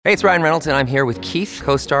Hey, it's Ryan Reynolds, and I'm here with Keith,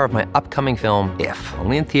 co-star of my upcoming film, If,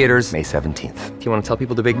 only in theaters May 17th. Do you want to tell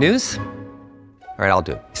people the big news? All right, I'll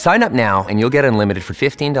do it. Sign up now and you'll get unlimited for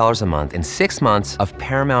 $15 a month and 6 months of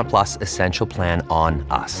Paramount Plus Essential Plan on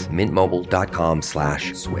us.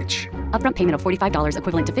 MintMobile.com/switch. Upfront payment of $45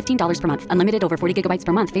 equivalent to $15 per month. Unlimited over 40 gigabytes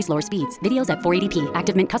per month. Face lower speeds. Videos at 480p.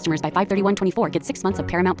 Active Mint customers by 531.24 get 6 months of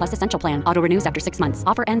Paramount Plus Essential Plan. Auto renews after 6 months.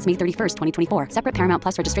 Offer ends May 31st, 2024. Separate Paramount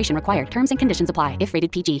Plus registration required. Terms and conditions apply if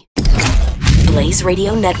rated PG. Blaze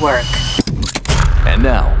Radio Network. And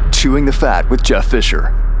now, Chewing the Fat with Jeff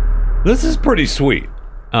Fisher. This is pretty sweet.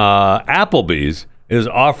 Applebee's is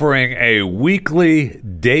offering a weekly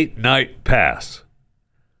date night pass.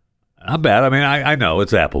 Not bad. I mean, I know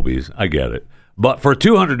it's Applebee's. I get it. But for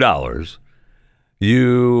 $200,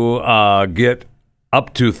 you get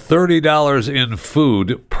up to $30 in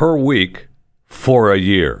food per week for a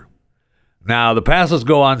year. Now, the passes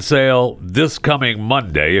go on sale this coming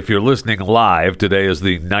Monday. If you're listening live, today is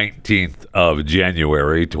the 19th of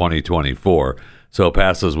January, 2024. So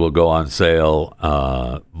passes will go on sale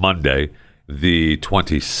Monday, the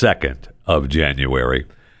 22nd of January.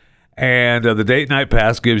 And the date night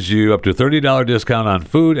pass gives you up to $30 discount on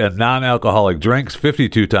food and non-alcoholic drinks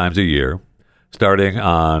 52 times a year, starting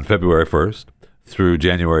on February 1st through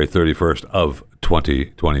January 31st of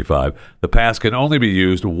 2025. The pass can only be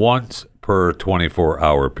used once per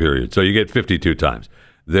 24-hour period. So you get 52 times.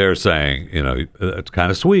 They're saying, it's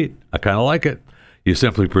kind of sweet. I kind of like it. You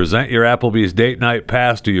simply present your Applebee's date night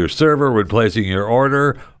pass to your server when placing your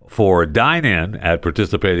order for dine-in at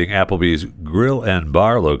participating Applebee's grill and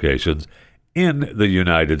bar locations in the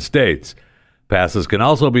United States. Passes can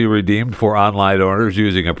also be redeemed for online orders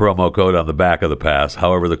using a promo code on the back of the pass.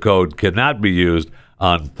 However, the code cannot be used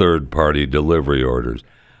on third-party delivery orders.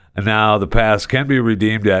 And now the pass can be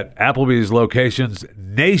redeemed at Applebee's locations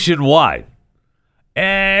nationwide,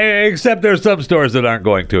 except there's some stores that aren't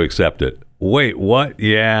going to accept it. Wait, what?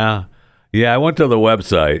 Yeah, I went to the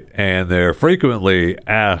website, and they're frequently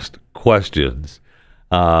asked questions.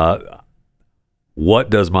 What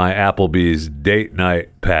does my Applebee's date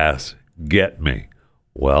night pass get me?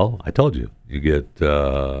 Well, I told you. You get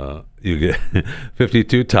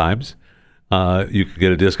 52 times. You can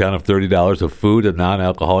get a discount of $30 of food and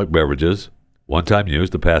non-alcoholic beverages. One-time use.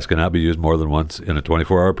 The pass cannot be used more than once in a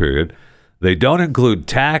 24-hour period. They don't include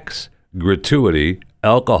tax, gratuity,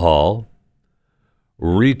 alcohol,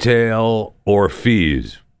 retail, or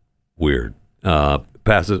fees. Weird.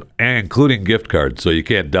 Passes, including gift cards, so you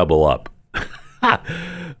can't double up.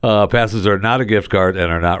 Passes are not a gift card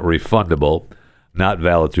and are not refundable. Not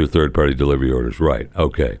valid through third-party delivery orders. Right.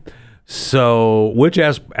 Okay. So which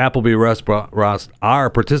Applebee restaurants are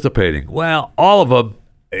participating? Well, all of them,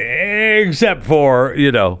 except for,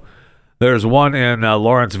 there's one in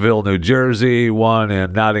Lawrenceville, New Jersey, one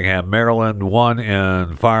in Nottingham, Maryland, one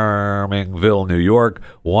in Farmingville, New York,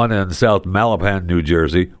 one in South Malapan, New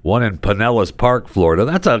Jersey, one in Pinellas Park, Florida.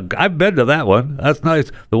 I've been to that one. That's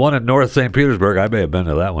nice. The one in North St. Petersburg, I may have been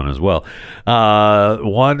to that one as well.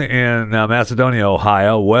 One in Macedonia,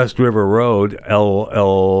 Ohio, West River Road,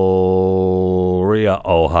 Elyria,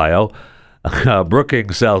 Ohio,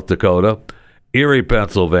 Brookings, South Dakota, Erie,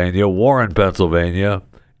 Pennsylvania, Warren, Pennsylvania,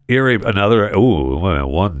 Erie,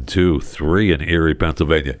 1, 2, 3 in Erie,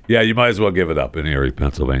 Pennsylvania. Yeah, you might as well give it up in Erie,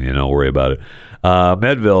 Pennsylvania. Don't worry about it.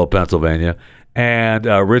 Medville, Pennsylvania, and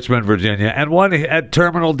Richmond, Virginia, and one at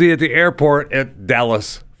Terminal D at the airport at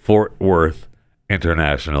Dallas-Fort Worth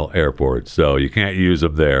International Airport. So you can't use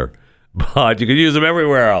them there, but you can use them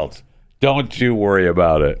everywhere else. Don't you worry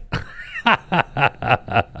about it.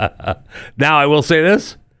 Now, I will say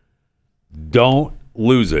this. Don't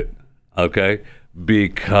lose it, okay?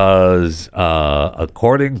 Because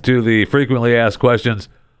according to the frequently asked questions,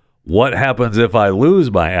 what happens if I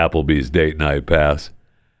lose my Applebee's date night pass?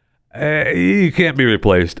 You can't be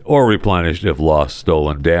replaced or replenished if lost,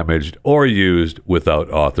 stolen, damaged, or used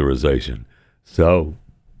without authorization. So,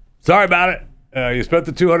 sorry about it. You spent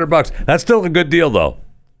the $200. That's still a good deal, though.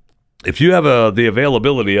 If you have the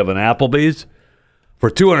availability of an Applebee's for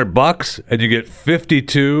 $200 and you get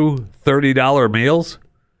 52 $30 meals,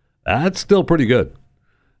 that's still pretty good.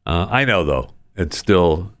 I know, though. It's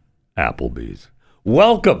still Applebee's.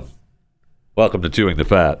 Welcome to Chewing the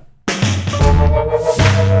Fat.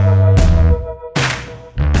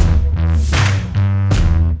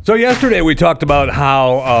 So yesterday we talked about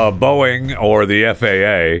how Boeing or the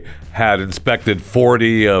FAA had inspected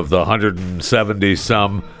 40 of the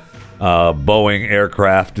 170-some Boeing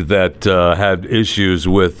aircraft that had issues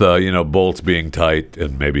with, bolts being tight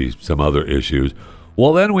and maybe some other issues.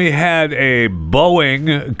 Well, then we had a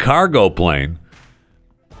Boeing cargo plane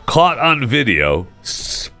caught on video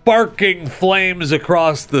sparking flames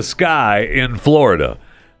across the sky in Florida.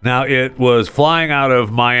 Now, it was flying out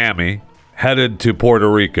of Miami, headed to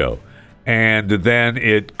Puerto Rico, and then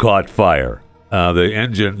it caught fire.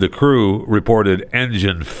 The crew reported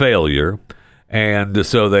engine failure, and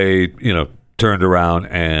so they, turned around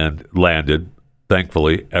and landed.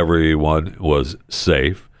 Thankfully, everyone was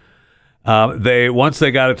safe. Once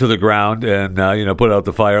they got it to the ground and put out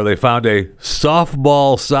the fire, they found a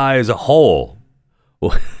softball-size hole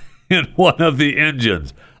in one of the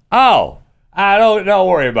engines. Oh, don't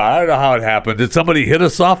worry about it. I don't know how it happened. Did somebody hit a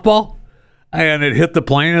softball and it hit the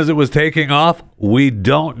plane as it was taking off? We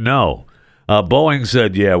don't know. Boeing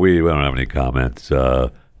said, "Yeah, we don't have any comments.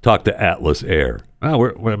 Talk to Atlas Air." Oh,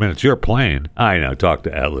 it's your plane. I know. Talk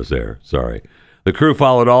to Atlas Air. Sorry. The crew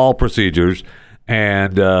followed all procedures.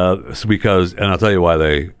 And I'll tell you why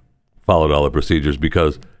they followed all the procedures,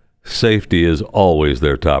 because safety is always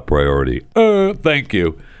their top priority. Thank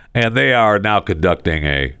you. And they are now conducting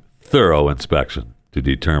a thorough inspection to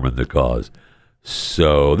determine the cause.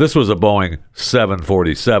 So this was a Boeing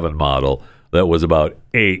 747 model that was about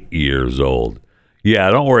 8 years old. Yeah,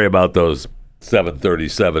 don't worry about those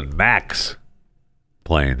 737 MAX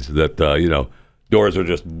planes that, doors are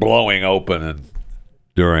just blowing open and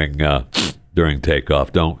during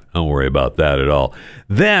takeoff. Don't worry about that at all.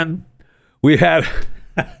 Then we had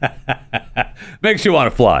makes you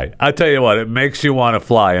want to fly. I tell you what, it makes you want to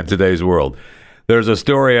fly in today's world. There's a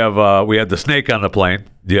story of we had the snake on the plane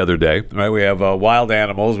the other day. Right, we have wild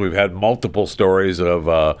animals. We've had multiple stories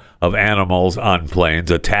of animals on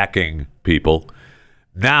planes attacking people.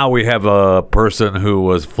 Now we have a person who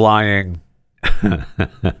was flying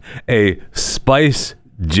a Spice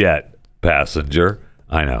Jet passenger.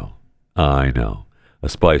 I know. A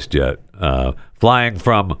Spice Jet flying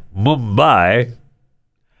from Mumbai,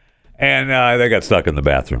 and they got stuck in the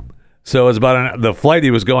bathroom. So it's about the flight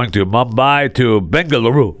he was going to, Mumbai to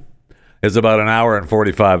Bengaluru, is about an hour and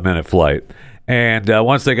 45-minute flight. And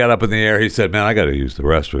once they got up in the air, he said, "Man, I got to use the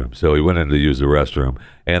restroom." So he went in to use the restroom,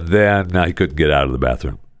 and then he couldn't get out of the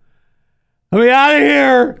bathroom. Let me out of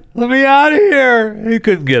here! Let me out of here! He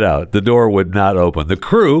couldn't get out. The door would not open. The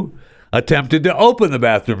crew attempted to open the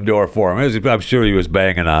bathroom door for him. I'm sure he was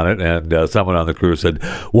banging on it, and someone on the crew said,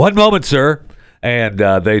 "One moment, sir." And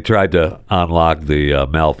they tried to unlock the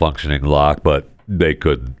malfunctioning lock, but they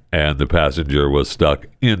couldn't, and the passenger was stuck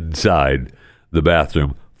inside the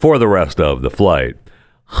bathroom for the rest of the flight.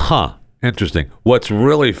 Interesting. What's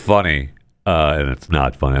really funny, and it's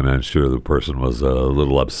not funny, I'm sure the person was a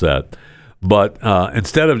little upset, but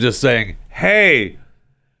instead of just saying, "Hey,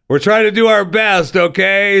 we're trying to do our best,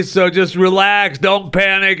 okay? So just relax, don't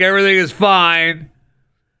panic, everything is fine."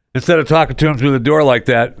 Instead of talking to him through the door like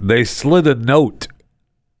that, they slid a note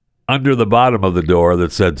under the bottom of the door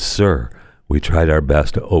that said, "Sir, we tried our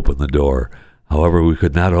best to open the door. However, we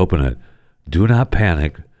could not open it. Do not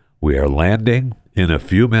panic. We are landing in a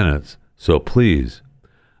few minutes, so please,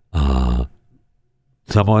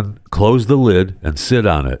 someone close the lid and sit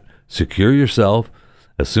on it. Secure yourself.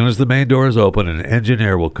 As soon as the main door is open, an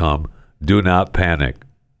engineer will come. Do not panic."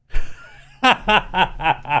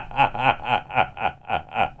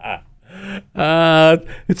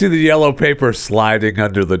 You see the yellow paper sliding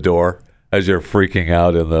under the door as you're freaking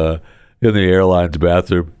out in the airline's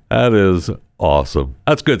bathroom. That is awesome.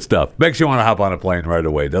 That's good stuff. Makes you want to hop on a plane right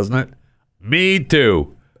away, doesn't it? Me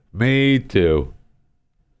too.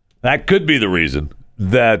 That could be the reason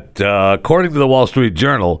that, according to the Wall Street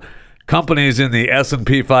Journal, companies in the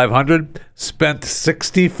S&P 500 spent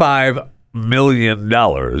 $65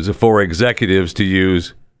 million for executives to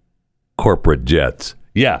use corporate jets.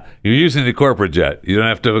 Yeah, you're using the corporate jet. You don't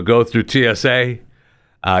have to go through TSA. You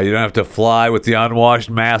don't have to fly with the unwashed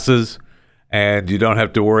masses, and you don't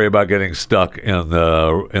have to worry about getting stuck in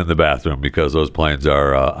the bathroom, because those planes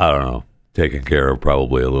are, taken care of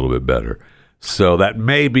probably a little bit better. So that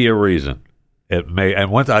may be a reason. It may,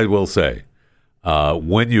 and what I will say,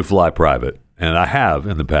 when you fly private, and I have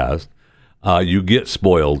in the past, you get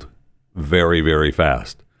spoiled very, very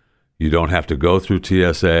fast. You don't have to go through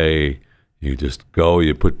TSA. You just go,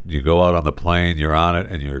 you go out on the plane, you're on it,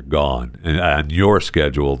 and you're gone. And on your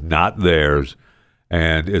schedule, not theirs.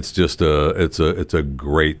 And it's just it's a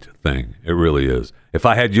great thing. It really is. If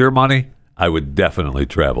I had your money, I would definitely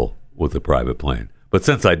travel with a private plane. But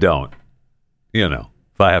since I don't,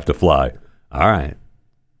 if I have to fly, all right,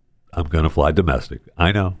 I'm going to fly domestic.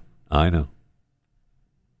 I know. I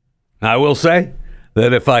will say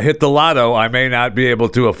that if I hit the lotto, I may not be able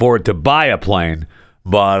to afford to buy a plane,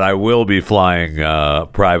 but I will be flying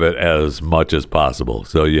private as much as possible.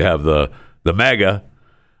 So you have the Mega,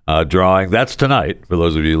 drawing. That's tonight, for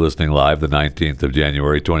those of you listening live, the 19th of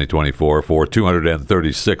January, 2024, for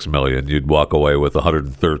 $236 million. You'd walk away with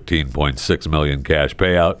 $113.6 million cash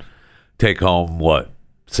payout. Take home, what,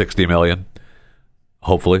 $60 million?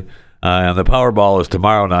 Hopefully. And the Powerball is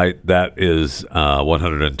tomorrow night. That is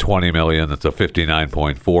 $120 million. That's a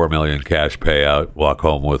 $59.4 million cash payout. Walk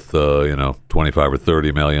home with, 25 or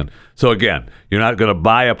 $30 million. So again, you're not going to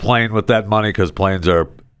buy a plane with that money because planes are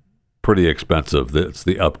pretty expensive. It's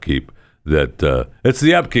the upkeep that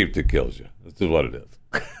kills you. This is what it is.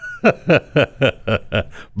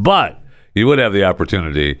 But you would have the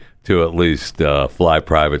opportunity to at least fly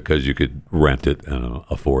private because you could rent it and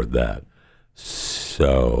afford that.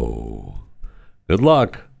 So, good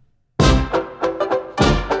luck.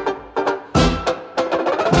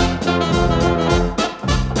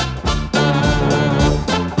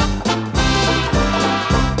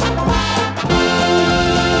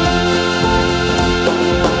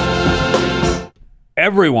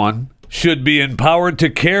 Everyone should be empowered to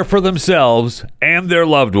care for themselves and their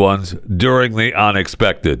loved ones during the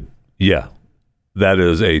unexpected. Yeah, that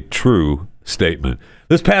is a true statement.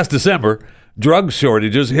 This past December, drug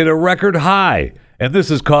shortages hit a record high, and this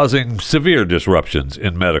is causing severe disruptions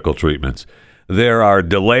in medical treatments. There are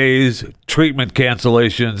delays, treatment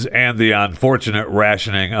cancellations, and the unfortunate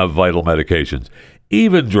rationing of vital medications.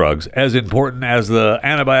 Even drugs as important as the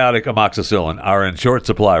antibiotic amoxicillin are in short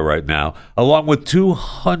supply right now, along with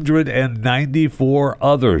 294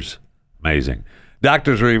 others. Amazing.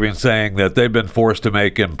 Doctors are even saying that they've been forced to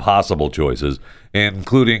make impossible choices,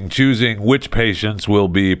 including choosing which patients will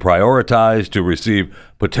be prioritized to receive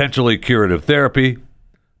potentially curative therapy.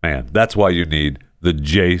 Man, that's why you need the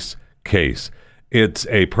Jase case. It's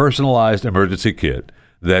a personalized emergency kit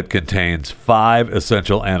that contains 5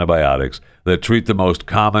 essential antibiotics that treat the most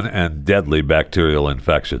common and deadly bacterial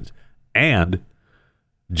infections. And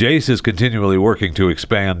Jase is continually working to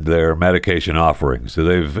expand their medication offerings. So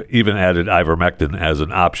they've even added ivermectin as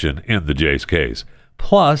an option in the Jase case.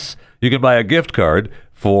 Plus, you can buy a gift card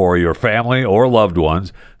for your family or loved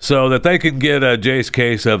ones so that they can get a Jase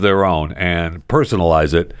case of their own and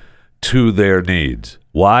personalize it to their needs.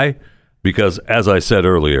 Why? Because, as I said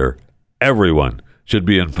earlier, everyone should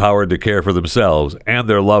be empowered to care for themselves and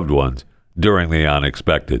their loved ones during the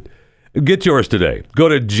unexpected. Get yours today. Go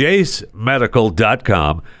to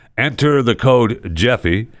jasemedical.com, enter the code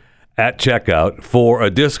Jeffy at checkout for a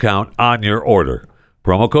discount on your order.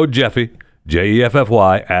 Promo code Jeffy, Jeffy, at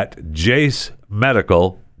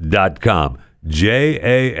jasemedical.com.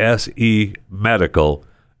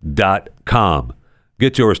 JASEmedical.com.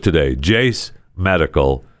 Get yours today.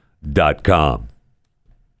 jasemedical.com.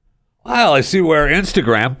 Well, I see where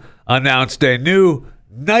Instagram announced a new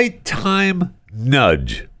nighttime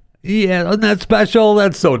nudge. Yeah, isn't that special?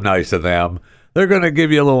 That's so nice of them. They're going to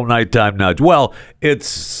give you a little nighttime nudge. Well, it's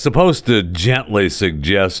supposed to gently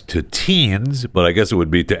suggest to teens, but I guess it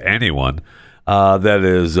would be to anyone that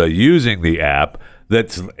is using the app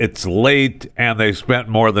that it's late and they spent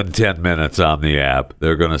more than 10 minutes on the app.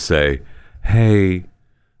 They're going to say, hey,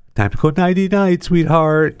 time to go nighty-night,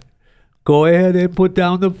 sweetheart. Go ahead and put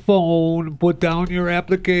down the phone, put down your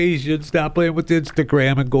application, stop playing with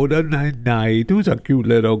Instagram, and go to night-night. Who's a cute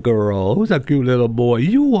little girl? Who's a cute little boy?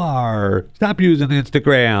 You are. Stop using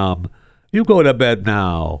Instagram. You go to bed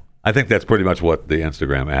now. I think that's pretty much what the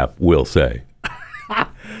Instagram app will say.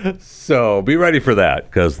 So be ready for that,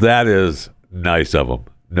 because that is nice of them.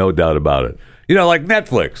 No doubt about it. You know, like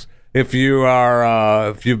Netflix. If you've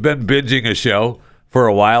been binging a show for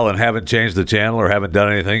a while and haven't changed the channel or haven't done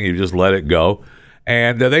anything, you just let it go.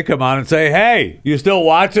 And they come on and say, hey, you still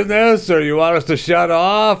watching this, or you want us to shut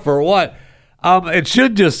off, or what? It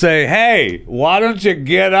should just say, hey, why don't you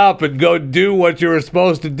get up and go do what you were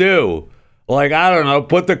supposed to do? Like, I don't know,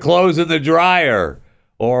 put the clothes in the dryer,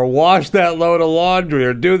 or wash that load of laundry,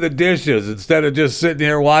 or do the dishes, instead of just sitting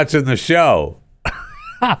here watching the show.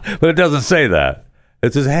 But it doesn't say that.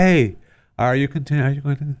 It says, hey, are you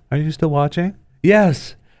still watching?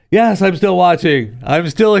 Yes, I'm still watching. I'm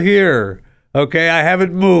still here. Okay, I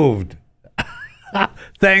haven't moved.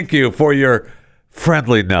 Thank you for your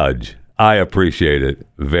friendly nudge. I appreciate it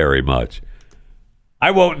very much. I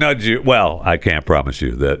won't nudge you. Well, I can't promise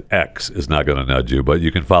you that X is not going to nudge you, but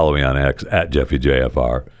you can follow me on X at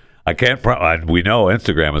JeffyJFR. I can't. We know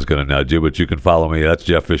Instagram is going to nudge you, but you can follow me. That's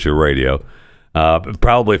Jeff Fisher Radio.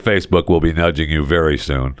 Probably Facebook will be nudging you very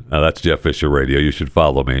soon. That's Jeff Fisher Radio. You should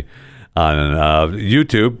follow me. On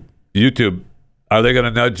YouTube, are they going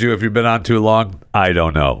to nudge you if you've been on too long? I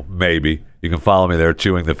don't know. Maybe. You can follow me there,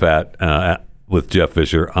 Chewing the Fat with Jeff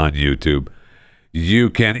Fisher on YouTube. You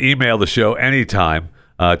can email the show anytime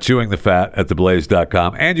Chewing the Fat at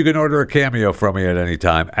theblaze.com. And you can order a cameo from me at any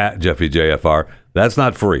time at JeffyJFR. That's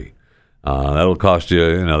not free. That'll cost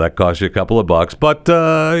you, that costs you a couple of bucks. But,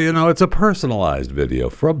 it's a personalized video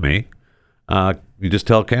from me. You just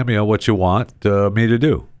tell Cameo what you want me to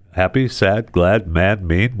do. Happy, sad, glad, mad,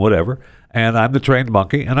 mean, whatever. And I'm the trained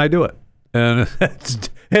monkey, and I do it. And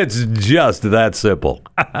it's just that simple.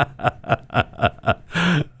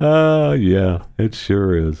 Yeah, it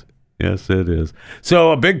sure is. Yes, it is.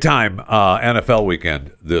 So a big-time NFL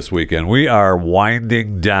weekend this weekend. We are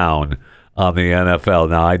winding down on the NFL.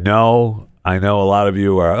 Now, I know a lot of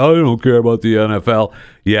you are, I don't care about the NFL.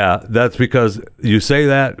 Yeah, that's because you say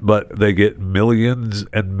that, but they get millions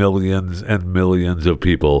and millions and millions of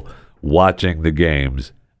people watching the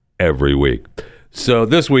games every week. So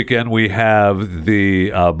this weekend we have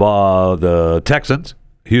the Texans,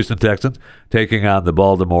 Houston Texans, taking on the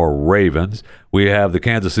Baltimore Ravens. We have the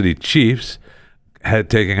Kansas City Chiefs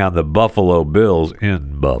taking on the Buffalo Bills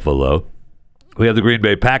in Buffalo. We have the Green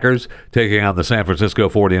Bay Packers taking on the San Francisco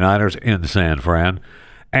 49ers in San Fran.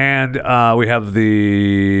 And we have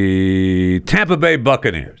the Tampa Bay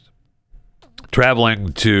Buccaneers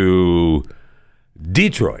traveling to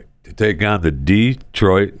Detroit to take on the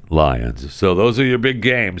Detroit Lions. So those are your big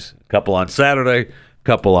games. A couple on Saturday, a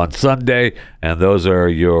couple on Sunday, and those are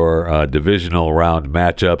your divisional round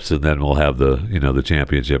matchups. And then we'll have the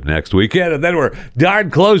championship next weekend, and then we're darn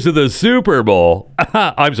close to the Super Bowl.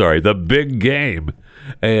 I'm sorry, the big game,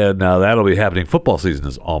 and that'll be happening. Football season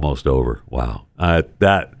is almost over. Wow,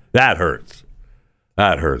 that hurts.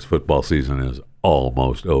 That hurts. Football season is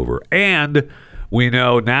almost over, and we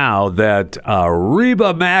know now that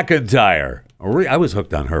Reba McEntire. I was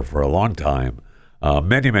hooked on her for a long time,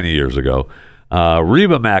 many years ago.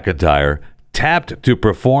 Reba McEntire tapped to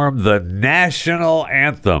perform the national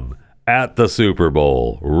anthem at the Super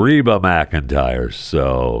Bowl. Reba McEntire.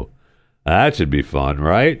 So that should be fun,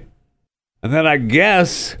 right? And then I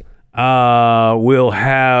guess we'll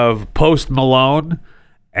have Post Malone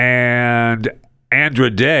and Andra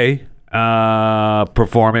Day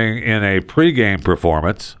performing in a pregame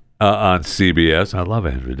performance on CBS. I love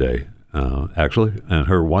Andra Day, actually. And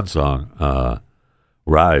her one song,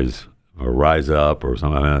 Rise, or Rise Up, or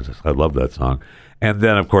something. I love that song. And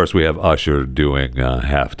then, of course, we have Usher doing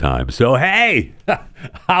halftime. So, hey,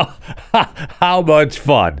 how much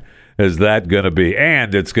fun is that going to be?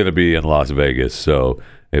 And it's going to be in Las Vegas. So,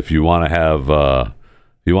 if you want to have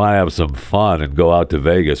some fun and go out to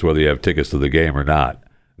Vegas, whether you have tickets to the game or not,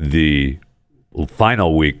 the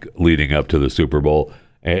final week leading up to the Super Bowl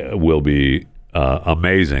will be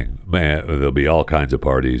amazing. Man, there'll be all kinds of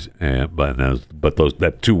parties, but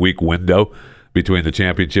that 2-week window between the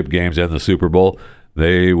championship games and the Super Bowl,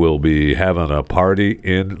 they will be having a party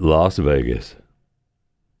in Las Vegas.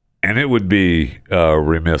 And it would be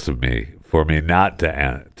remiss of me for me not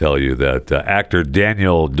to tell you that actor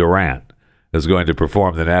Daniel Durant is going to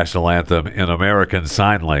perform the national anthem in American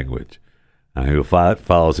Sign Language. He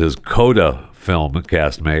follows his Coda film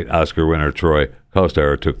castmate, Oscar winner Troy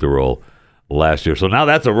Kotsur, took the role last year. So now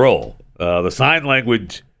that's a role. The sign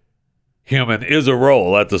language human is a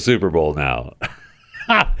role at the Super Bowl now.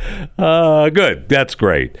 Good. That's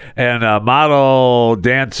great. And model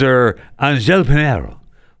dancer Angel Pinero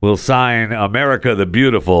will sign America the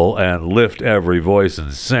Beautiful and Lift Every Voice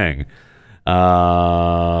and Sing.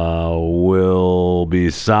 Will be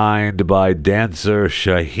signed by dancer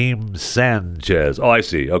Shaheem Sanchez. Oh, I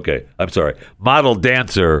see. Okay. I'm sorry. Model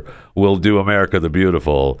dancer will do America the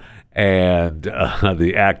Beautiful, and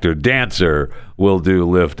the actor dancer will do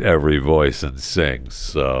Lift Every Voice and Sing.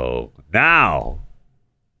 So now,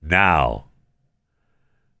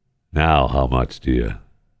 how much do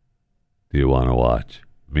you want to watch?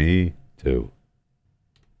 Me too.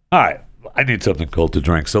 All right. I need something cold to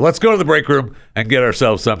drink. So let's go to the break room and get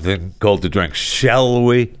ourselves something cold to drink, shall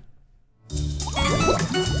we?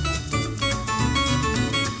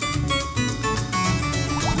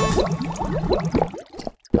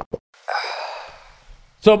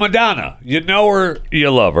 So Madonna, you know her, you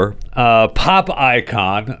love her. Pop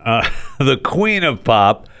icon, the queen of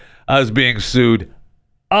pop, is being sued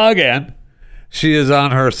again. She is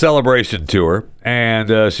on her celebration tour,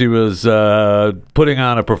 and she was putting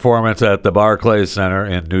on a performance at the Barclays Center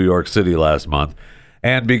in New York City last month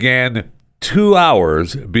and began 2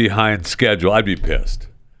 hours behind schedule. I'd be pissed.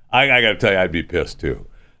 I got to tell you, I'd be pissed too.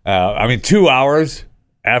 2 hours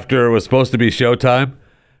after it was supposed to be showtime.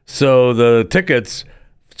 So the tickets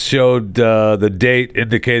showed the date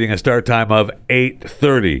indicating a start time of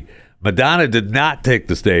 8:30. Madonna did not take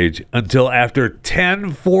the stage until after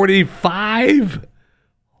 10:45.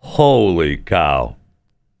 Holy cow.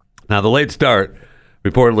 Now, the late start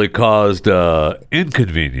reportedly caused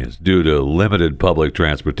inconvenience due to limited public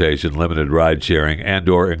transportation, limited ride sharing, and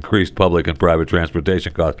or increased public and private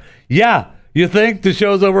transportation costs. Yeah, you think the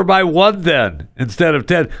show's over by 1 then instead of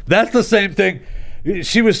 10. That's the same thing.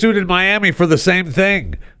 She was sued in Miami for the same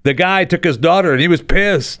thing. The guy took his daughter, and he was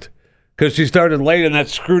pissed because she started late, and that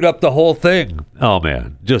screwed up the whole thing. Oh,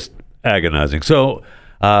 man, just agonizing. So,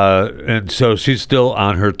 and so she's still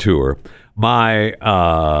on her tour. My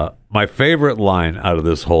favorite line out of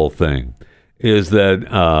this whole thing is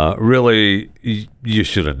that really you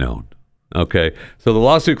should have known. Okay, so the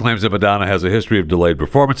lawsuit claims that Madonna has a history of delayed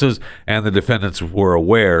performances, and the defendants were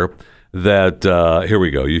aware that here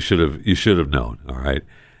we go. You should have known. All right,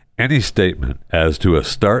 any statement as to a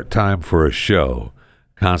start time for a show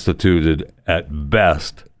constituted at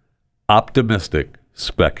best optimistic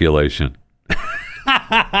speculation.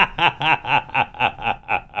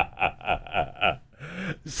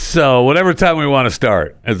 So whatever time we want to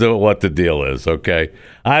start is what the deal is, okay?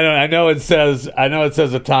 I know it says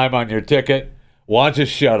a time on your ticket. Why don't you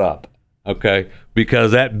shut up, okay?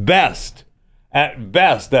 Because at best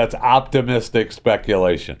that's optimistic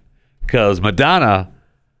speculation. Because Madonna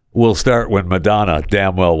will start when Madonna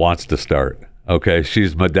damn well wants to start, okay?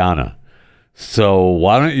 She's Madonna. So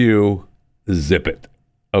why don't you zip it,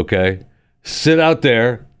 okay? Sit out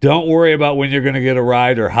there. Don't worry about when you're going to get a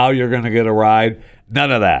ride or how you're going to get a ride.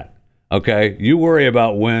 None of that, okay? You worry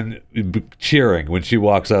about when cheering when she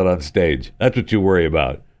walks out on stage. That's what you worry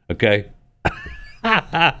about, okay?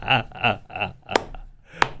 That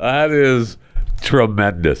is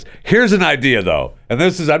tremendous. Here's an idea, though, and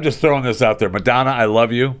I'm just throwing this out there. Madonna, I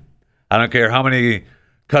love you. I don't care how many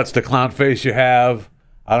cuts to clown face you have.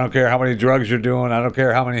 I don't care how many drugs you're doing. I don't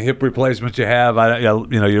care how many hip replacements you have.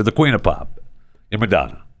 You're the queen of pop. You're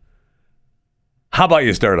Madonna. How about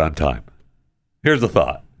you start on time? Here's the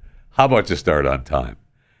thought. How about you start on time?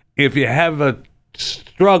 If you have a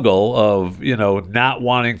struggle of, not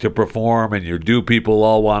wanting to perform and your due people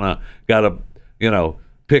all gotta,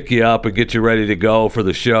 pick you up and get you ready to go for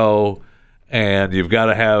the show, and you've got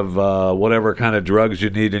to have whatever kind of drugs you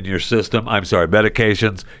need in your system. I'm sorry,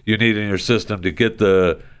 medications you need in your system to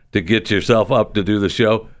get yourself up to do the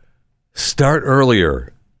show. Start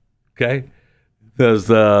earlier, okay? Because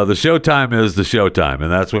the showtime is the showtime,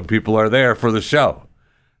 and that's when people are there for the show.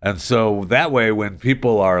 And so that way, when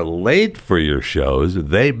people are late for your shows,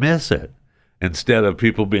 they miss it. Instead of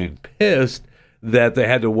people being pissed that they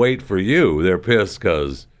had to wait for you, they're pissed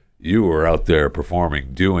because you were out there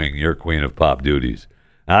performing, doing your Queen of Pop duties.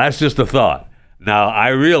 Now, that's just a thought. Now, I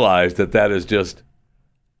realize that is just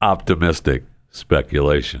optimistic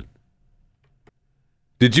speculation.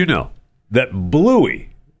 Did you know that Bluey,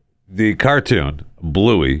 the cartoon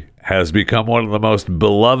Bluey, has become one of the most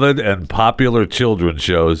beloved and popular children's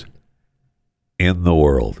shows in the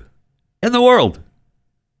world? In the world.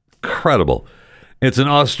 Incredible. It's an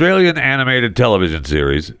Australian animated television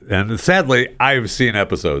series, and sadly, I've seen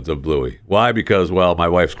episodes of Bluey. Why? Because, my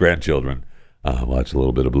wife's grandchildren watch a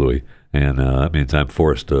little bit of Bluey, and that means I'm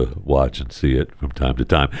forced to watch and see it from time to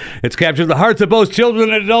time. It's captured the hearts of both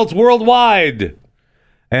children and adults worldwide.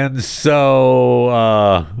 And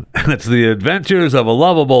so it's the adventures of a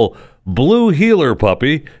lovable blue heeler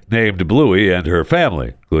puppy named Bluey and her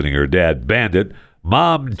family, including her dad Bandit,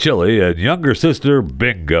 mom Chili, and younger sister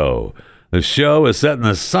Bingo. The show is set in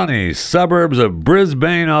the sunny suburbs of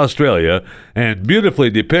Brisbane, Australia, and beautifully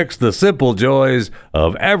depicts the simple joys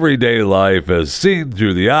of everyday life as seen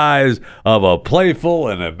through the eyes of a playful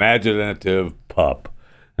and imaginative pup.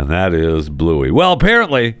 And that is Bluey. Well,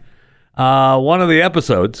 apparently, one of the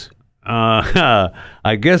episodes,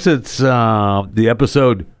 I guess it's the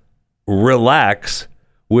episode Relax,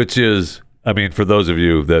 which is, for those of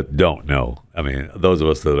you that don't know, those of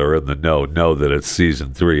us that are in the know that it's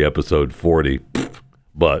season 3, episode 40.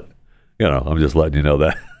 But, I'm just letting you know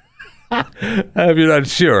that. If you're not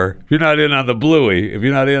sure, if you're not in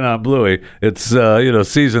on Bluey, it's,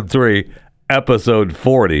 season 3, episode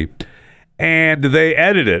 40. And they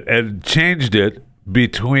edited it and changed it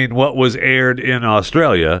between what was aired in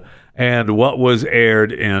Australia and what was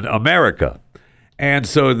aired in America. And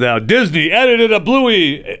so now Disney edited a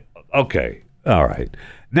Bluey. Okay, all right.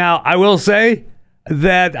 Now, I will say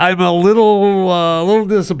that I'm a little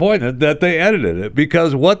disappointed that they edited it,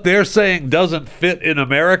 because what they're saying doesn't fit in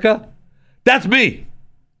America. That's me.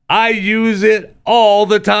 I use it all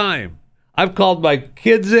the time. I've called my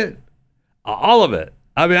kids it, all of it.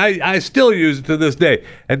 I still use it to this day.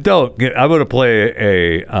 And I'm going to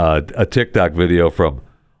play a TikTok video from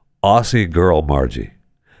Aussie Girl Margie.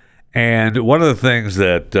 And one of the things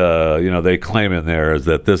that, they claim in there is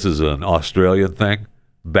that this is an Australian thing.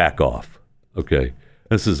 Back off. Okay.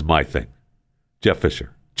 This is my thing. Jeff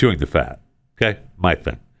Fisher, chewing the fat. Okay? My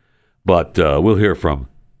thing. But we'll hear from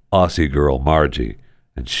Aussie girl Margie,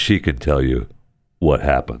 and she can tell you what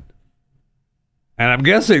happened. And I'm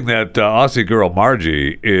guessing that Aussie girl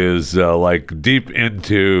Margie is like deep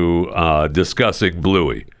into discussing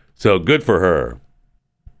Bluey. So good for her.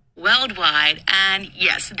 Worldwide, and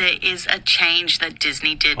yes, there is a change that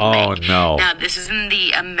Disney did make. Oh, no. Now, this is in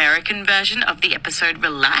the American version of the episode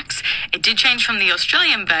Relax. It did change from the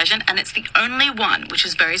Australian version, and it's the only one, which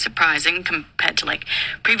is very surprising compared to, like,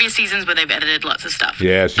 previous seasons where they've edited lots of stuff.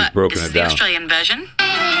 Yeah, she's broken it down. This is the Australian version.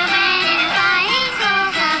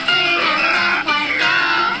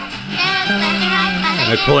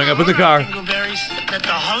 They're pulling up in the car. Dingleberries, let the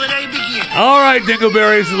holiday begin. All right,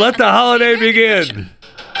 Dingleberries, let the holiday begin.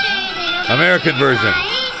 American version. All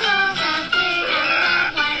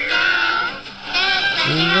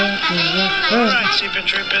right, Super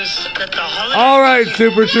Troopers, let the holiday All right,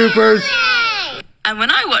 Super Troopers. And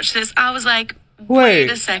when I watched this, I was like, Wait.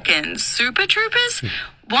 wait a second, Super Troopers?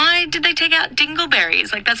 Why did they take out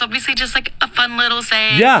Dingleberries? Like, that's obviously just like a fun little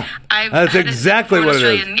saying. Yeah, I've that's heard exactly before what in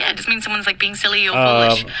it is. Australian. Yeah, it just means someone's like being silly or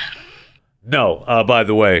foolish. No, by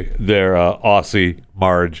the way, they're Aussie,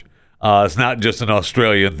 Marge. It's not just an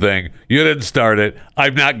Australian thing. You didn't start it.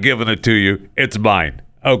 I'm not giving it to you. It's mine.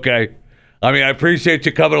 Okay? I mean, I appreciate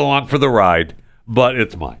you coming along for the ride, but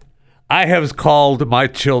it's mine. I have called my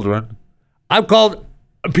children, I've called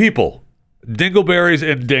people Dingleberries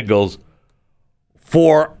and Dingles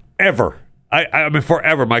forever. I mean,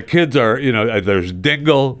 forever. My kids are, there's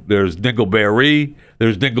Dingle, there's Dingleberry,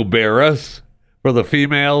 there's Dingleberus for the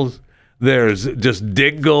females. There's just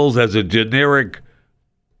Dingles as a generic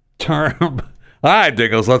term. All right,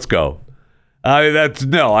 Dingles, let's go.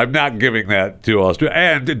 I'm not giving that to Australia.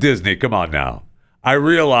 And Disney, come on now. I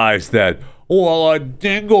realize that, a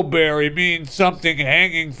dingleberry means something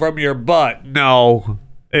hanging from your butt. No,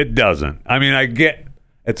 it doesn't. I mean, I get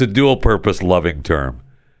it's a dual purpose loving term.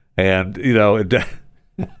 And, if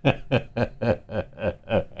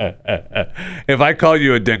I call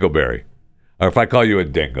you a dingleberry, or if I call you a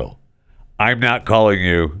dingle, I'm not calling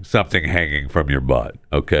you something hanging from your butt,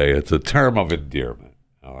 okay? It's a term of endearment,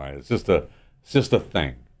 all right? It's just a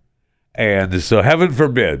thing. And so heaven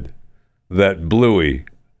forbid that Bluey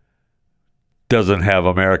doesn't have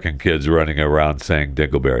American kids running around saying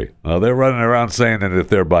Dingleberry. Well, they're running around saying it if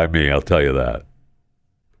they're by me, I'll tell you that.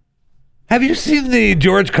 Have you seen the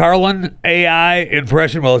George Carlin AI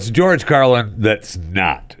impression? Well, it's George Carlin that's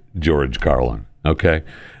not George Carlin, okay?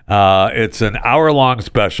 It's an hour-long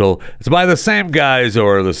special. It's by the same guys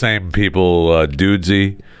or the same people,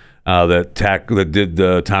 Dudesy, that did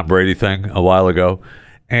the Tom Brady thing a while ago.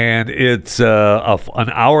 And it's an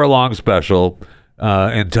hour-long special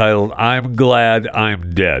entitled I'm Glad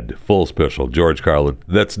I'm Dead, full special, George Carlin.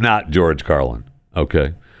 That's not George Carlin,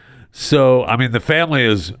 okay? So, I mean, the family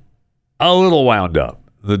is a little wound up.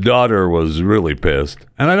 The daughter was really pissed,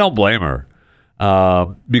 and I don't blame her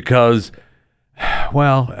because...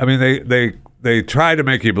 Well, I mean, they try to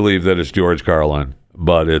make you believe that it's George Carlin,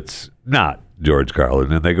 but it's not George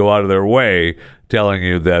Carlin. And they go out of their way telling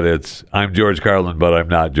you that I'm George Carlin, but I'm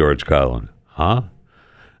not George Carlin. Huh?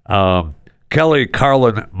 Kelly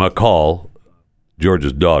Carlin McCall,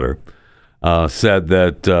 George's daughter, said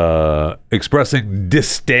that expressing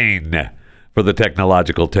disdain for the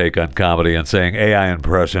technological take on comedy and saying AI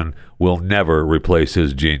impression will never replace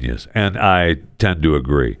his genius. And I tend to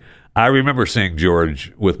agree. I remember seeing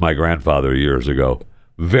George with my grandfather years ago.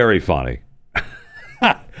 Very funny.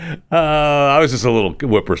 I was just a little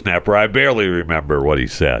whippersnapper. I barely remember what he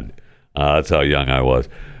said. That's how young I was.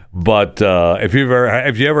 But if you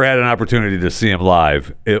ever had an opportunity to see him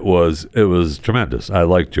live, it was tremendous. I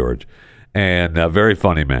like George, and a very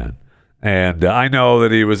funny man. And I know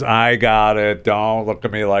that he was. I got it. Don't look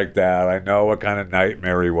at me like that. I know what kind of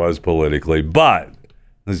nightmare he was politically, but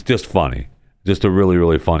it's just funny. Just a really,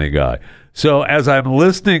 really funny guy. So as I'm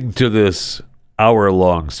listening to this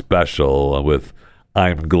hour-long special with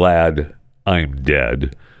I'm Glad I'm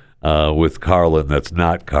Dead with Carlin that's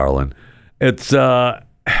not Carlin, it's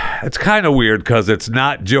kind of weird because it's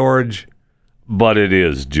not George, but it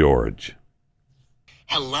is George.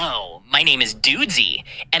 Hello, my name is Dudesy,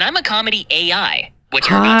 and I'm a comedy AI, which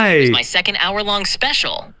you're about to hear is my second hour-long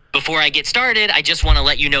special. Before I get started, I just want to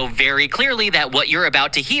let you know very clearly that what you're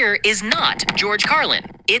about to hear is not George Carlin.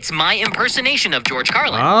 It's my impersonation of George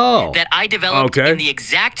Carlin that I developed in the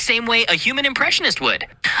exact same way a human impressionist would.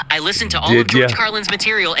 I listened to all of George Carlin's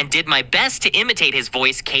material and did my best to imitate his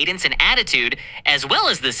voice, cadence, and attitude, as well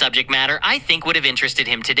as the subject matter I think would have interested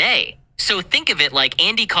him today. So think of it like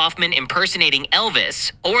Andy Kaufman impersonating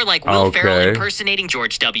Elvis or like Will Ferrell impersonating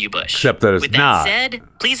George W. Bush. Except that it's With that not. said,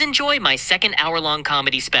 please enjoy my second hour-long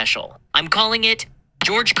comedy special. I'm calling it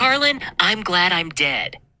George Carlin, I'm Glad I'm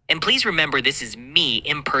Dead. And please remember, this is me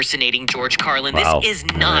impersonating George Carlin. Wow. This is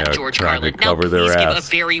not George Carlin. Now cover their please give a ass.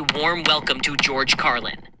 very warm welcome to George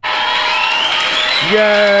Carlin.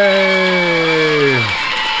 Yay!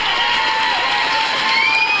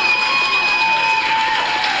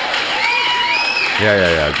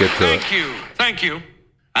 Yeah. Get to it. Thank you.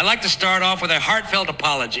 I'd like to start off with a heartfelt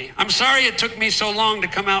apology. I'm sorry it took me so long to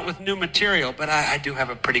come out with new material, but I do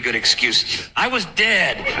have a pretty good excuse. I was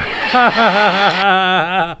dead.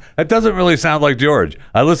 It doesn't really sound like George.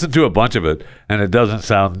 I listened to a bunch of it, and it doesn't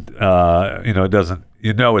sound,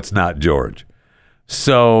 it's not George.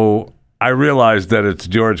 So I realized that it's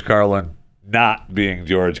George Carlin not being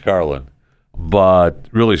George Carlin, but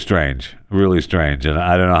really strange. And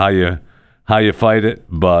I don't know how you fight it,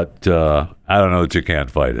 but I don't know that you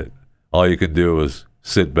can't fight it. All you can do is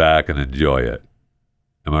sit back and enjoy it.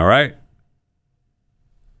 Am I right?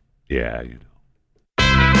 Yeah, you know.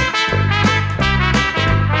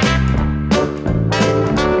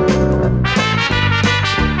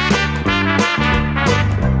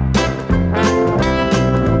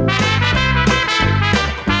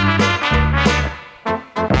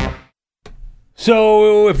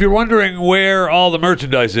 So, if you're wondering where all the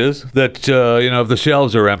merchandise is, that, if the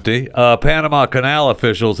shelves are empty, Panama Canal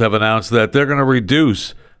officials have announced that they're going to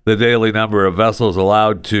reduce the daily number of vessels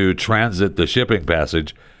allowed to transit the shipping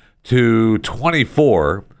passage to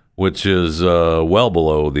 24, which is well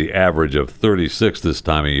below the average of 36 this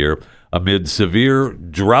time of year, amid severe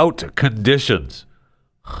drought conditions.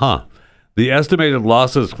 The estimated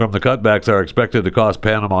losses from the cutbacks are expected to cost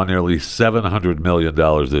Panama nearly $700 million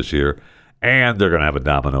this year. And they're going to have a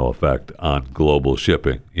domino effect on global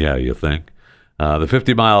shipping. Yeah, you think? The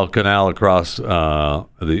 50-mile canal across the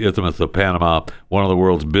Isthmus of Panama, one of the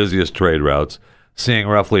world's busiest trade routes, seeing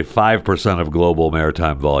roughly 5% of global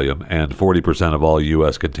maritime volume and 40% of all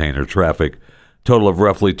U.S. container traffic, total of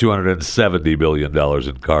roughly $270 billion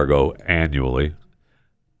in cargo annually.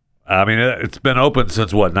 I mean, it's been open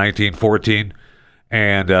since, 1914?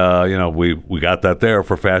 And, we got that there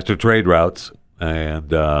for faster trade routes.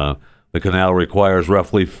 And the canal requires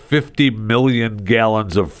roughly 50 million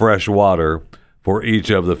gallons of fresh water for each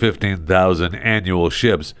of the 15,000 annual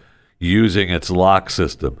ships using its lock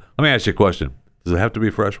system. Let me ask you a question. Does it have to be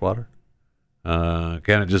fresh water?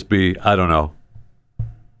 Can it just be, I don't know,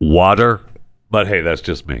 water? But hey, that's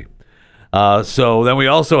just me. So then we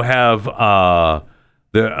also have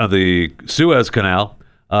the Suez Canal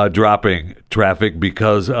dropping traffic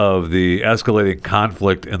because of the escalating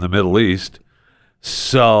conflict in the Middle East.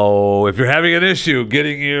 So if you're having an issue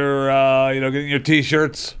getting your, getting your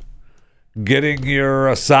T-shirts, getting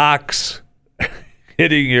your socks,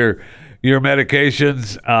 getting your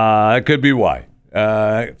medications, it could be why.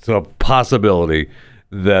 It's a possibility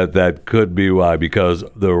that could be why, because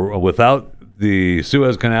without the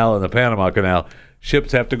Suez Canal and the Panama Canal,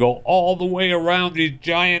 ships have to go all the way around these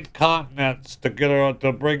giant continents to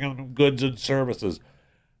bring in goods and services.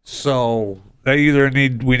 So we either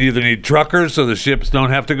need truckers so the ships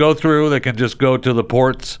don't have to go through. They can just go to the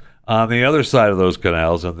ports on the other side of those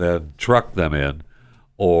canals and then truck them in,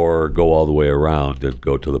 or go all the way around and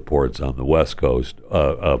go to the ports on the west coast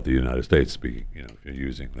of the United States, speaking, if you're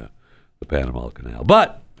using the Panama Canal.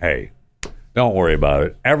 But, hey, don't worry about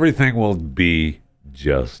it. Everything will be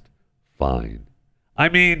just fine. I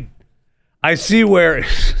mean, I see where,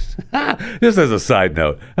 just as a side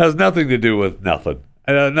note, has nothing to do with nothing.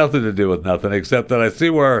 Nothing to do with nothing, except that I see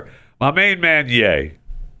where my main man, Ye,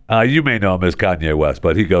 you may know him as Kanye West,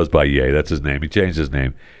 but he goes by Ye. That's his name. He changed his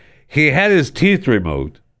name. He had his teeth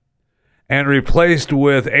removed and replaced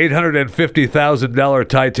with $850,000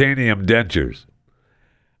 titanium dentures.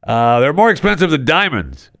 They're more expensive than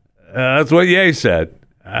diamonds. That's what Ye said.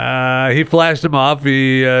 He flashed them off.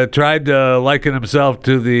 He tried to liken himself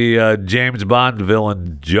to the James Bond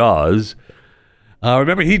villain Jaws.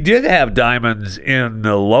 Remember, he did have diamonds in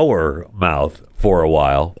the lower mouth for a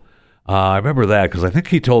while. I remember that because I think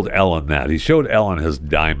he told Ellen that. He showed Ellen his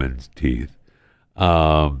diamond teeth.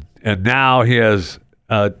 And now he has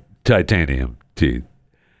titanium teeth.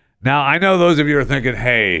 Now, I know those of you are thinking,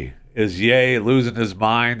 hey, is Ye losing his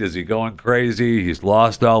mind? Is he going crazy? He's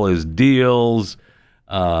lost all his deals.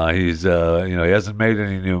 He hasn't made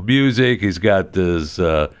any new music. He's got his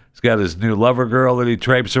new lover girl that he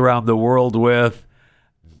traipses around the world with.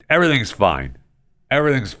 Everything's fine.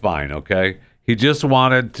 Everything's fine, okay? He just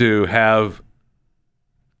wanted to have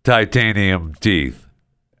titanium teeth.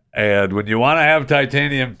 And when you want to have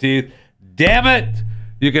titanium teeth, Damn it!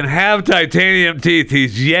 You can have titanium teeth.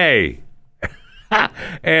 He's yay.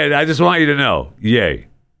 And I just want you to know, yay.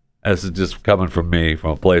 This is just coming from me,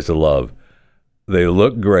 from a place of love. They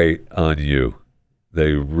look great on you.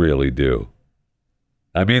 They really do.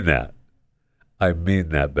 I mean that. I mean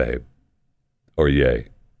that, babe. Or yay.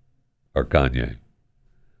 Or Kanye.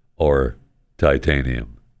 Or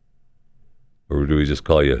titanium. Or do we just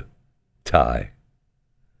call you Ty?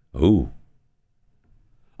 Ooh.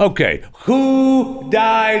 Okay, who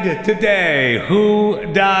died today?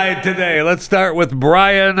 Who died today? Let's start with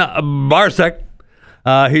Brian Barczyk.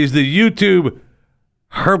 He's the YouTube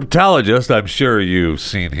herpetologist. I'm sure you've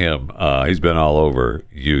seen him. He's been all over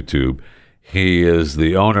YouTube. He is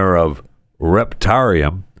the owner of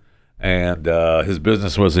Reptarium, and his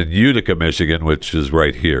business was in Utica, Michigan, which is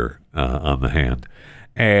right here on the hand.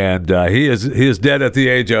 And he is dead at the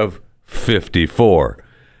age of 54.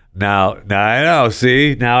 Now I know.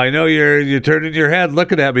 See, now I know you're turning your head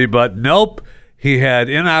looking at me, but nope. He had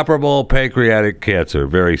inoperable pancreatic cancer.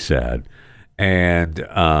 Very sad. And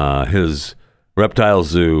his reptile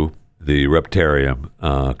zoo, the Reptarium,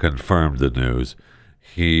 confirmed the news.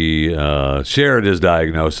 He shared his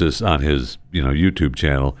diagnosis on his YouTube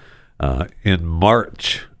channel in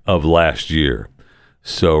March of last year.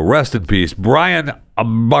 So rest in peace, Brian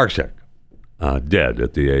Barczyk, dead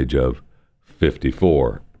at the age of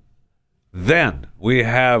 54. Then we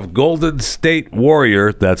have Golden State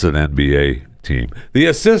Warrior, that's an NBA team, the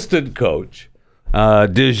assistant coach,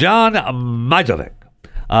 Dejan Majdovic,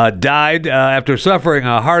 died after suffering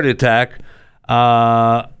a heart attack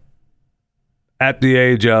at the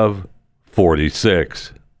age of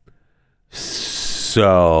 46.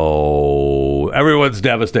 So everyone's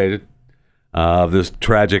devastated of this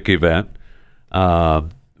tragic event.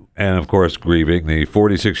 And, of course, grieving. The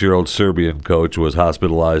 46-year-old Serbian coach was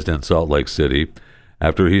hospitalized in Salt Lake City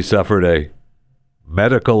after he suffered a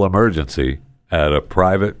medical emergency at a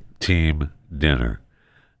private team dinner.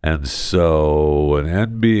 And so an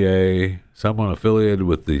NBA, someone affiliated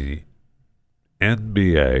with the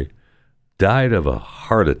NBA, died of a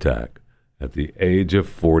heart attack at the age of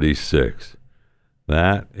 46.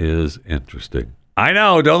 That is interesting. I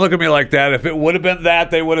know, don't look at me like that. If it would have been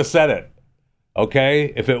that, they would have said it.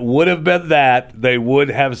 Okay? If it would have been that, they would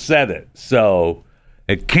have said it. So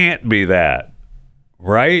it can't be that.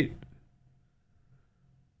 Right?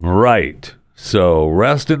 Right. So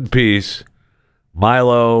rest in peace,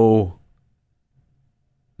 Milo.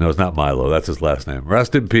 No, it's not Milo. That's his last name.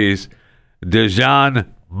 Rest in peace, Dejan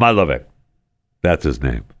Majdovic. That's his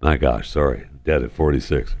name. My gosh, sorry. Dead at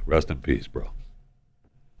 46. Rest in peace, bro.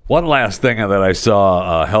 One last thing that I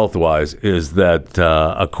saw health-wise is that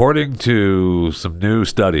according to some new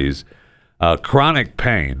studies, chronic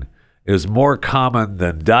pain is more common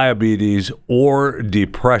than diabetes or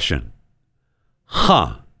depression.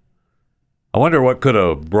 Huh. I wonder what could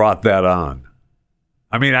have brought that on.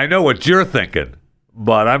 I mean, I know what you're thinking,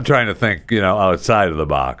 but I'm trying to think, outside of the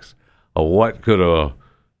box. What could have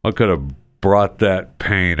brought that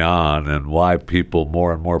pain on, and why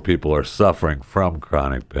more and more people are suffering from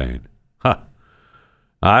chronic pain? Huh.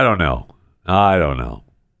 I don't know.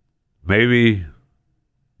 Maybe.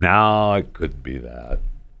 No, it couldn't be that.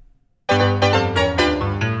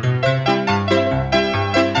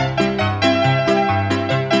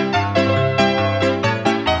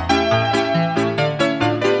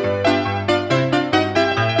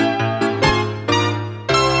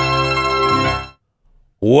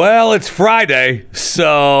 Well, it's Friday,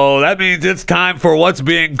 so that means it's time for what's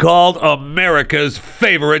being called America's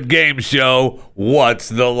favorite game show, What's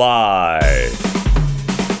the Lie?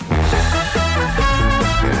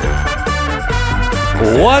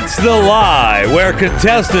 What's the Lie? Where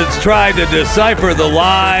contestants try to decipher the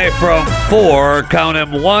lie from 4, count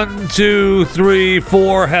them, 1, 2, 3,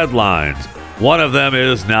 4 headlines. One of them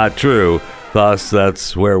is not true. Thus,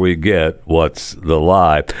 that's where we get What's the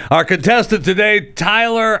Lie. Our contestant today,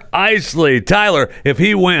 Tyler Isley. Tyler, if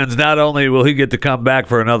he wins, not only will he get to come back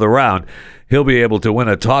for another round, he'll be able to win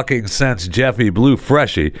a Talking Sense Jeffy Blue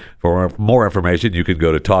Freshie. For more information, you can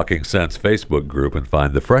go to Talking Sense Facebook group and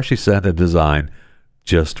find the Freshie scent and design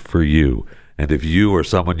just for you. And if you or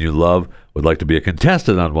someone you love would like to be a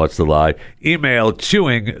contestant on What's the Lie, email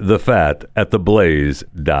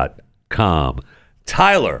chewingthefat@theblaze.com.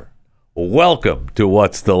 Tyler, welcome to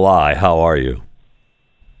What's the Lie. How are you?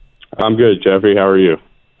 I'm good, Jeffrey. How are you?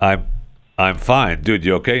 I'm fine. Dude,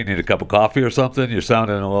 you okay? You need a cup of coffee or something? You're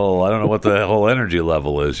sounding a little, I don't know what the whole energy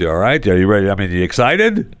level is. You all right? Are you ready? I mean, you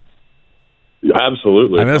excited?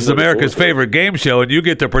 Absolutely. I mean, this is America's favorite game show, and you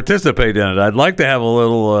get to participate in it. I'd like to have a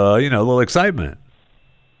little, little excitement.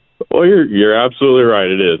 Well, you're absolutely right.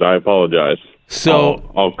 It is. I apologize. So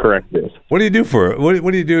I'll correct this. What do you do what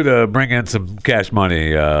do you do to bring in some cash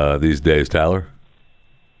money these days, Tyler?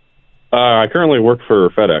 I currently work for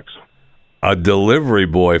FedEx. A delivery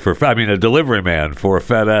boy a delivery man for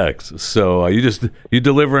FedEx. So you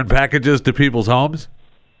delivering packages to people's homes?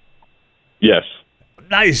 Yes.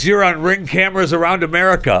 Nice. You're on Ring cameras around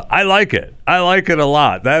America. I like it. I like it a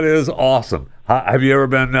lot. That is awesome. Have you ever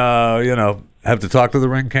been, have to talk to the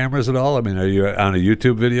Ring cameras at all? I mean, are you on a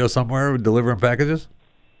YouTube video somewhere delivering packages?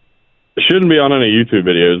 I shouldn't be on any YouTube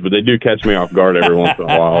videos, but they do catch me off guard every once in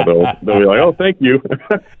a while. They'll be like, "Oh, thank you."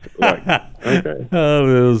 Like, okay.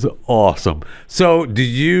 That is awesome. So, do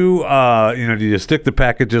you, do you stick the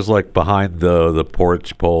packages like behind the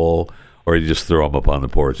porch pole, or you just throw them up on the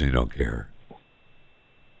porch and you don't care?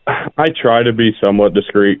 I try to be somewhat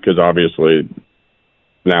discreet because obviously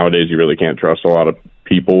nowadays you really can't trust a lot of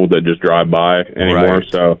people that just drive by anymore.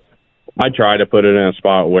 Right. So I try to put it in a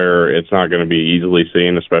spot where it's not going to be easily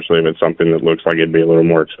seen, especially if it's something that looks like it'd be a little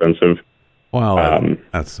more expensive. Well,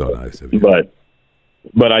 that's so nice of you.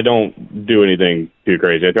 But I don't do anything too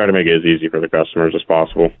crazy. I try to make it as easy for the customers as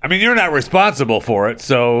possible. I mean, you're not responsible for it,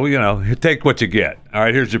 so, take what you get. All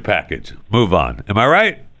right, here's your package. Move on. Am I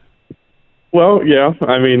right? Well, yeah.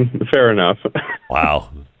 I mean, fair enough. Wow.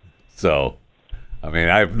 So, I mean,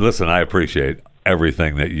 I appreciate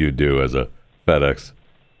everything that you do as a FedEx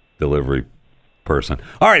delivery person.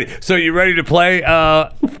 All right, so you ready to play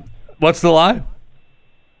What's the Lie?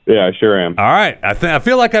 Yeah, I sure am. All right, I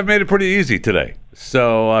feel like I've made it pretty easy today.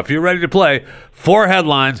 So if you're ready to play, 4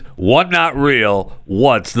 headlines, 1 not real.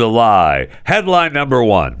 What's the lie? Headline number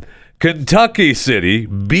 1. Kentucky City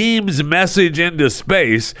beams message into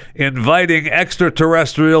space inviting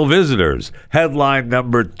extraterrestrial visitors. Headline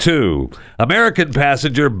number 2. American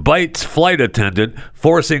passenger bites flight attendant,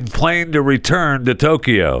 forcing plane to return to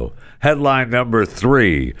Tokyo. Headline number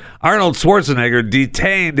 3. Arnold Schwarzenegger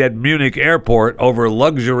detained at Munich airport over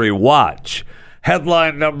luxury watch.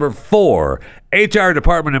 Headline number 4. HR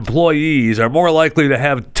department employees are more likely to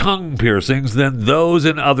have tongue piercings than those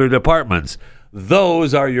in other departments.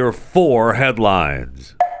 Those are your 4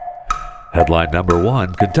 headlines. Headline number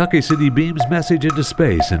 1. Kentucky City beams message into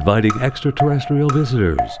space inviting extraterrestrial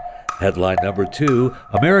visitors. Headline number 2.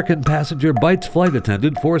 American passenger bites flight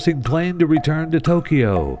attendant, forcing plane to return to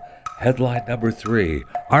Tokyo. Headline number 3.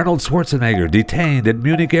 Arnold Schwarzenegger detained at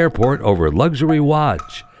Munich airport over luxury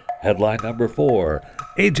watch. Headline number 4.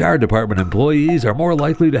 HR department employees are more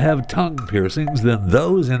likely to have tongue piercings than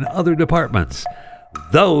those in other departments.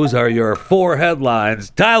 Those are your 4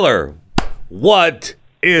 headlines. Tyler, what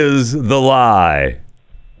is the lie?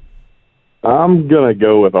 I'm going to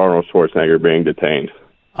go with Arnold Schwarzenegger being detained.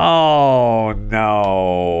 Oh,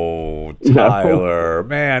 no. Tyler.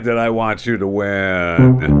 Man, did I want you to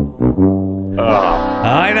win.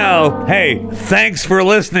 I know. Hey, thanks for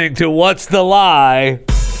listening to What's the Lie?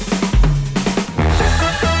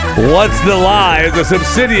 What's the Lie is a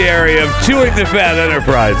subsidiary of Chewing the Fat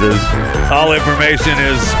Enterprises. All information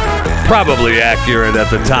is probably accurate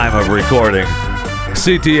at the time of recording.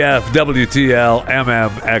 CTF, WTL,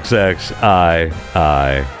 MMXXII.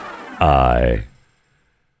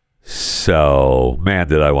 So, man,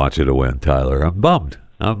 did I want you to win, Tyler. I'm bummed.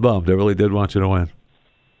 I really did want you to win.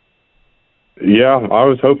 Yeah, I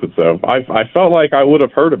was hoping so. I felt like I would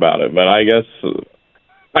have heard about it, but I guess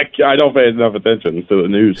I don't pay enough attention to the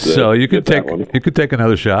news. So you could take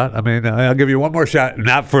another shot. I mean, I'll give you one more shot,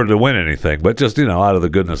 not to win anything, but just out of the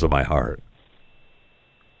goodness of my heart.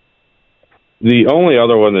 The only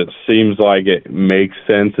other one that seems like it makes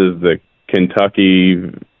sense is the Kentucky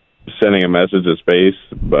sending a message to space,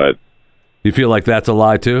 but you feel like that's a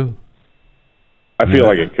lie too? I feel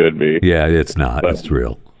like it could be. Yeah, it's not. But it's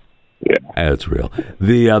real. Yeah, it's real.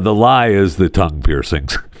 The lie is the tongue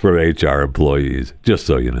piercings for HR employees. Just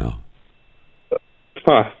so you know.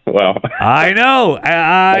 Well, I know.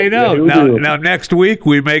 Now, next week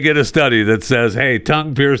we may get a study that says, "Hey,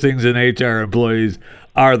 tongue piercings in HR employees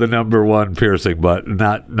are the number 1 piercing," but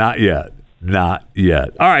not yet. Not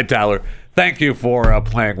yet. All right, Tyler. Thank you for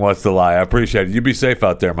playing What's the Lie. I appreciate it. You be safe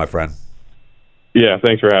out there, my friend. Yeah,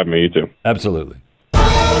 thanks for having me. You too. Absolutely.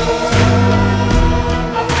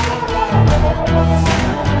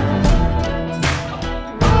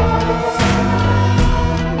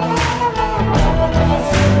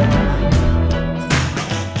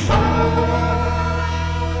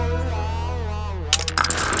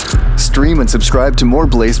 Stream and subscribe to more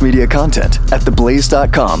Blaze Media content at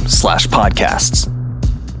theblaze.com/podcasts.